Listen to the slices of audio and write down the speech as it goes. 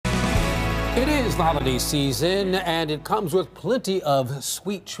It is the holiday season, and it comes with plenty of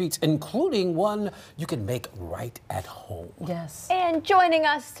sweet treats, including one you can make right at home. Yes. And joining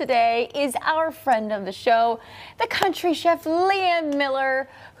us today is our friend of the show, the country chef Leanne Miller,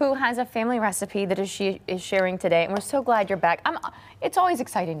 who has a family recipe that she is sharing today. And we're so glad you're back. It's always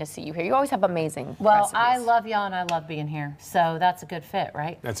exciting to see you here. You always have amazing recipes. I love y'all and I love being here. So that's a good fit,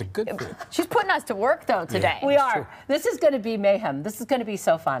 right? That's a good fit. She's putting us to work, though, today. We are. This is going to be mayhem. This is going to be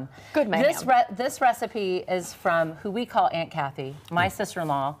so fun. Good mayhem. This recipe is from who we call Aunt Kathy, my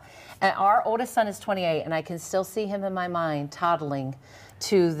sister-in-law. And our oldest son is 28, and I can still see him in my mind toddling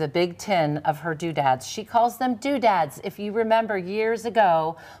to the big tin of her doodads. She calls them doodads. If you remember years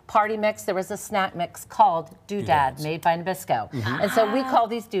ago, Party Mix, there was a snack mix called Doodad, made by Nabisco. And so we call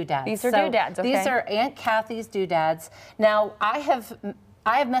these doodads. These are doodads, okay. These are Aunt Kathy's doodads. Now, I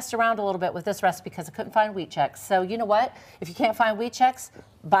have messed around a little bit with this recipe because I couldn't find wheat checks. So you know what? If you can't find wheat checks,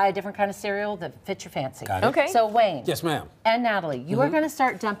 buy a different kind of cereal that fits your fancy. Got it. Okay. So Wayne. Yes, ma'am. And Natalie, you are going to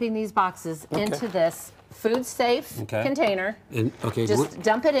start dumping these boxes into this food-safe container. Just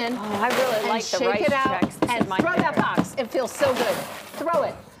dump it in. Oh, I really like the rice shake it out checks. and throw that box. It feels so good. Throw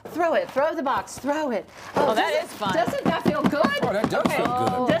it. Throw it. Throw the box. Throw it. Oh, that is fun. Doesn't that feel good? Oh, that does feel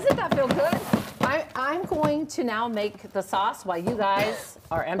good. Doesn't that feel good? I'm going to now make the sauce while you guys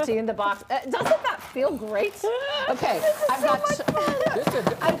are emptying the box. Doesn't that feel great? Okay, I've got.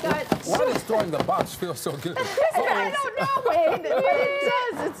 Why does throwing the box feel so good? I don't know, Wayne, but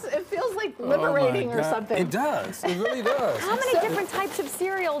it does. It feels like liberating or something. It does. It really does. How many different types of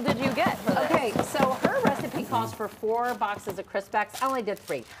cereal did you get for this? Okay, so her recipe calls for 4 boxes of Crispecks. I only did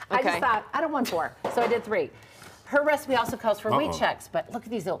 3. I just thought, I don't want 4, so I did 3. Her recipe also calls for wheat checks, but look at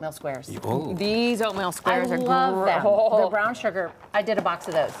these oatmeal squares. Oh. These oatmeal squares I are love great. them. The brown sugar, I did a box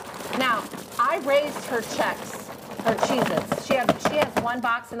of those. Now, I raised her checks, her cheeses. She has 1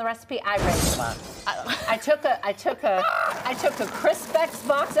 box in the recipe. I raised a box. I took a Crispecks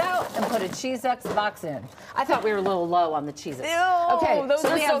box out and put a Cheez-X box in. I thought we were a little low on the Cheez-Ix. Okay, those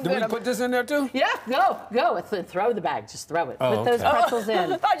are so Do good. we put this in there too? Yeah, go. Throw the bag. Just throw it. Put those pretzels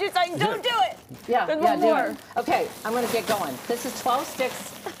in. I thought you were saying, don't do it. Yeah, There's do more. it. Okay, I'm gonna get going. This is 12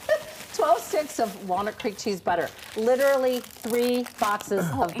 sticks. 12 sticks of Walnut Creek cheese butter. Literally 3 boxes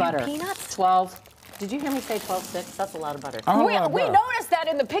of butter. peanuts? 12. Did you hear me say 12 sticks? That's a lot of butter. We noticed that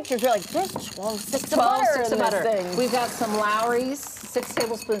in the pictures. We're like, there's 12 sticks of butter in this thing. We've got some Lowry's, 6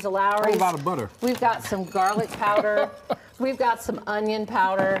 tablespoons of Lowry's. A lot of butter. We've got some garlic powder. We've got some onion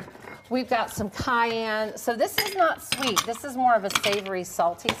powder. We've got some cayenne. So this is not sweet. This is more of a savory,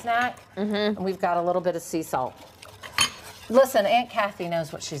 salty snack. And we've got a little bit of sea salt. Listen, Aunt Kathy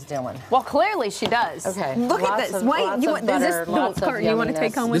knows what she's doing. Well, clearly she does. Okay. Look at this. Wait, you want this cart you want to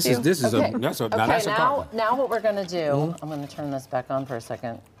take home with you? This is that's a now what we're gonna do, I'm gonna turn this back on for a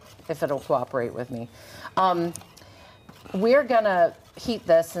second, if it'll cooperate with me. We're gonna heat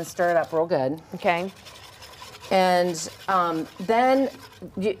this and stir it up real good. Okay. And then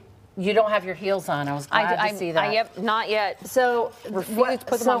you don't have your heels on. I was glad to see that. Yep, not yet. So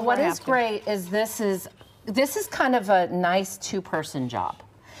what is to. great is this is kind of a nice 2-person job.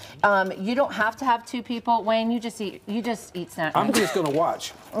 You don't have to have 2 people. Wayne, you just eat snack. I'm just gonna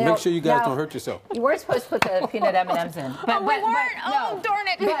watch. Make sure you guys don't hurt yourself. We're supposed to put the peanut M&Ms in. But we weren't. Darn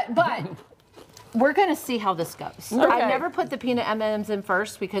it. But we're gonna see how this goes. Okay. I never put the peanut M&Ms in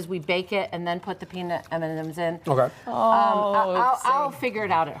first because we bake it and then put the peanut M&Ms in. Okay. I'll figure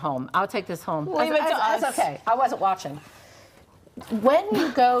it out at home. I'll take this home. Leave it to us. That's okay. I wasn't watching. When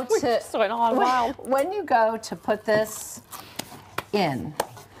you go when you go to put this in,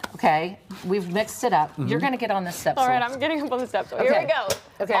 okay, we've mixed it up. You're going to get on this step. All right, I'm getting up on the steps. So here we go.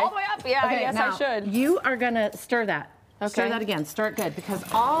 Okay. All the way up. Yeah, I guess now, I should. You are going to stir that. Okay. Stir that again. Stir it good because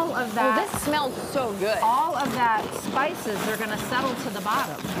all of that. Oh, this smells so good. All of that spices are going to settle to the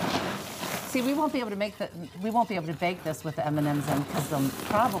bottom. See, we won't be able to bake this with the M&Ms in because they'll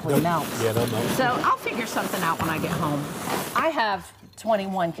probably melt. Yeah, they'll melt. So I'll figure something out when I get home. I have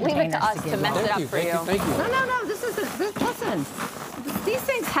 21 containers. Leave it to us to mess it up for you. Thank you. No. Listen. These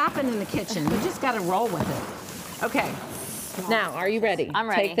things happen in the kitchen. You just got to roll with it. Okay. Now, are you ready? I'm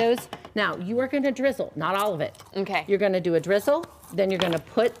ready. Take those. Now, you are going to drizzle, not all of it. Okay. You're going to do a drizzle, then you're going to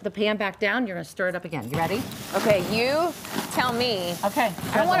put the pan back down. You're going to stir it up again. You ready? Okay, you tell me. Okay.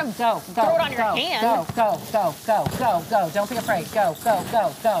 I don't want to throw it on your hand. Go. Don't be afraid. Go,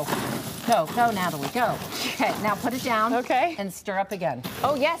 Natalie, go. Okay, now put it down. Okay. And stir up again.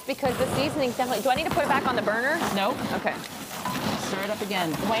 Oh, yes, because the seasoning's definitely. Do I need to put it back on the burner? Nope. Okay. Stir it up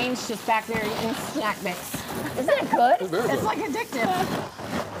again. Wayne's just back there eating snack mix. Isn't it good? It's like addictive.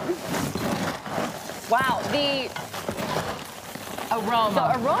 Wow,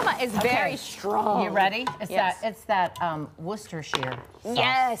 aroma. The aroma is very Okay. strong. You ready? Yes. It's that Worcestershire sauce.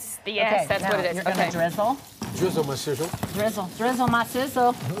 Yes, Okay, that's now what it is. You're gonna drizzle. Drizzle my sizzle. Drizzle my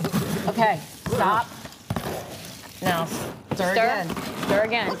sizzle. Okay, stop. Now stir again. Stir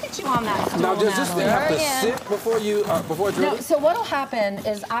again. Look at you on that stool, Now, does this Natalie. thing have to Again. sit before you before No, drizzling? so what'll happen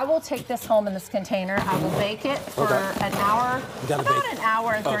is I will take this home in this container. I will bake it for Okay. an hour, You gotta about bake an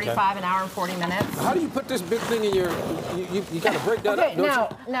hour and Okay. 35, an hour and 40 minutes. How do you put this big thing in your? You got to break that Okay, up,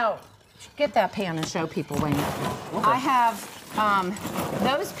 don't now, get that pan and show people, Wayne. I have,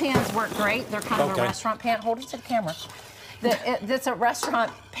 those pans work great. They're kind of a Okay. restaurant pan. Hold it to the camera. It's a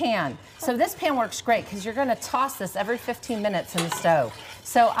restaurant pan. So this pan works great because you're gonna toss this every 15 minutes in the stove.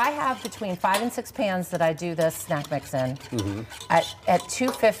 So I have between 5 and 6 pans that I do this snack mix in at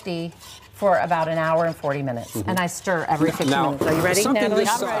 250 for about an hour and 40 minutes. And I stir every 15 Now, minutes. Are you ready, something Natalie?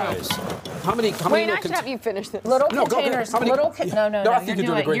 this I'm ready. size. How many? Wait, I little should have you finish this. Little No, go ahead. containers, How many- no, No, I you're think you're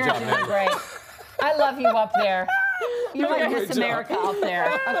doing a great job, You're man. doing great. I love you up there. You're You're like doing a Miss great job. America up there.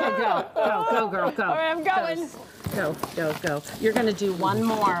 Okay, go, girl, go. All right, I'm going. Go. You're gonna do one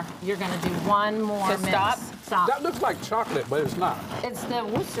more. You're gonna do one more To mix. stop? Stop. That looks like chocolate, but it's not. It's the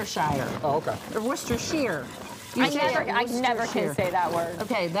Worcestershire. Oh, okay. Or Worcestershire. You I say never, it I never can Worcestershire. say that word.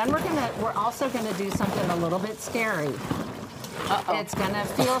 Okay, then we're also gonna do something a little bit scary. Uh-oh. It's gonna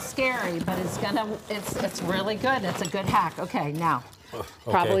feel scary, but it's really good. It's a good hack. Okay, now.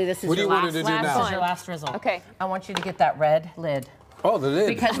 Probably this is What do your you want last, her to do last now? is your last drizzle. Okay. I want you to get that red lid. Oh, the lid.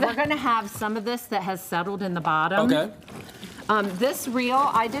 Because we're gonna have some of this that has settled in the bottom. Okay. This reel,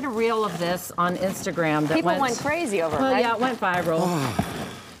 I did a reel of this on Instagram that People went crazy over it, Well, right? yeah, it went viral.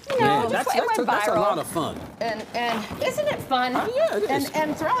 You know, Man, it that's went a viral. lot of fun. And isn't it fun? Yeah, it is.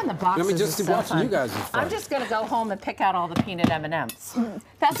 And throwing the boxes just is so watching fun. you guys is fun. I'm just gonna go home and pick out all the peanut M&Ms.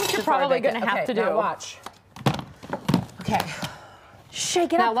 That's what you're probably going to have to do. Now watch. Okay.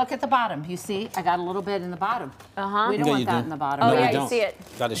 Shake it Now up. look at the bottom. You see, I got a little bit in the bottom. Uh-huh. We don't Yeah, want you that do. in the bottom. Oh, No, yeah, you you don't. see it.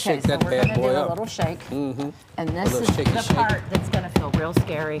 Got to Okay, shake so that we're bad gonna boy do a up. little shake. And this little is shaky the shake. part that's gonna feel real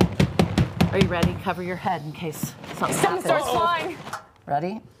scary. Are you ready? Cover your head in case something Something happens. starts flying.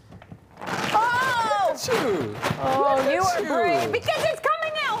 Ready? Oh! Shoot. Oh, you are Shoot. brave. Because it's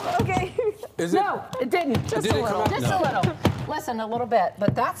coming out. Okay. Is it? No, it didn't. Just didn't a little. come out? Just No. a little. Listen, a little bit.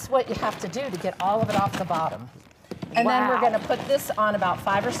 But that's what you have to do to get all of it off the bottom. And then we're Wow. going to put this on about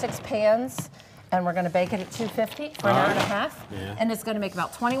 5 or 6 pans, and we're going to bake it at 250 for an hour and a half. Yeah. And it's going to make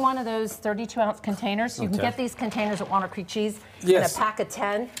about 21 of those 32-ounce containers. You can Okay. get these containers at Walnut Creek Cheese Yes. in a pack of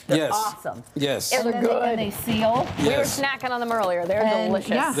 10. They're Yes. awesome. Yes. And then good. and they seal. We were Yes. snacking on them earlier. They're And, delicious.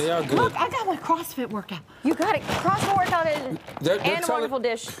 yeah. They are good. Look, I got my CrossFit workout. You got it. CrossFit workout and, They're and a telling- wonderful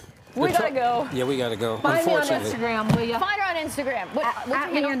dish. We gotta go. Yeah, we gotta go. Find me on Unfortunately, Instagram, will you? Find her on Instagram. What's At your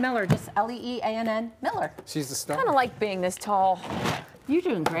handle? Leanne Miller, just Leann Miller. she's the star. I kind of like being this tall. You're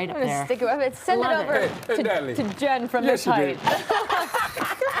doing great up I'm gonna there. stick it with it. Send it Love over it. Hey, Natalie. to Jen from Yes, this you did. height.